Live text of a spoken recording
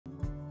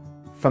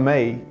For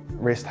me,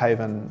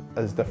 Resthaven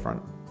is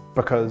different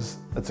because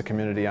it's a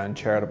community-owned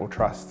charitable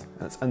trust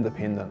and it's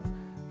independent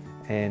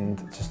and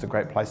just a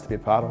great place to be a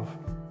part of.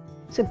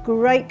 It's a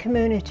great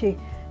community.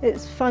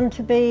 It's fun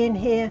to be in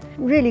here,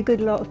 really good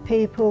lot of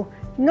people,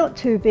 not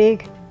too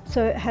big,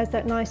 so it has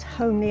that nice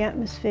homely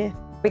atmosphere.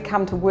 We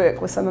come to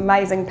work with some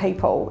amazing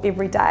people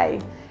every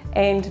day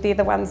and they're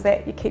the ones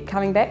that you keep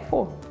coming back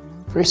for.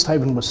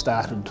 Resthaven was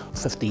started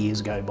 50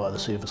 years ago by the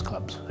service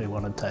clubs who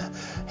wanted to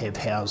have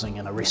housing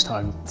and a rest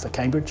home for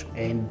Cambridge,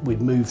 and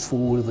we've moved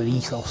forward with the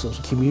ethos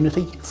of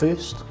community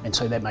first, and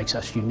so that makes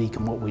us unique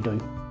in what we do.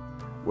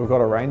 We've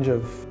got a range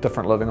of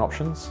different living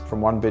options,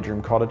 from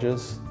 1-bedroom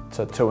cottages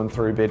to 2- and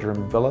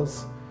 3-bedroom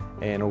villas,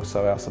 and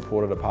also our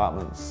supported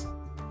apartments.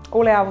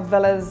 All our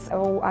villas are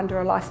all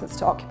under a licence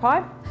to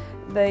occupy.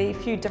 The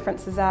few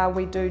differences are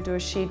we do a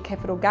shared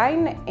capital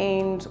gain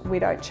and we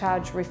don't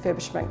charge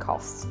refurbishment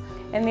costs.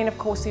 And then of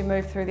course you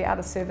move through the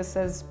other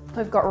services.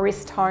 We've got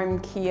rest home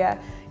care,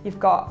 you've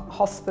got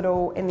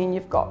hospital, and then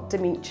you've got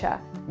dementia.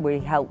 We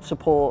help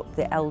support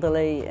the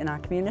elderly in our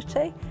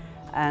community,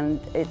 and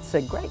it's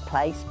a great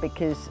place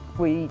because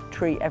we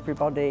treat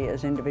everybody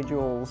as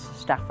individuals,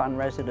 staff and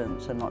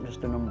residents, and not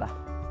just a number.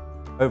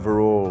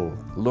 Overall,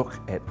 look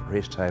at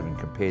Resthaven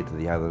compared to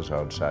the others, I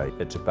would say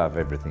it's above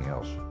everything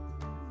else.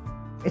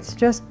 It's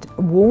just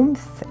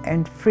warmth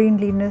and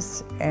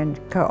friendliness and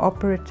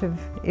cooperative.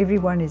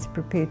 Everyone is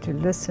prepared to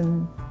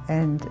listen,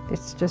 and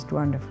it's just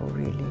wonderful,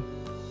 really.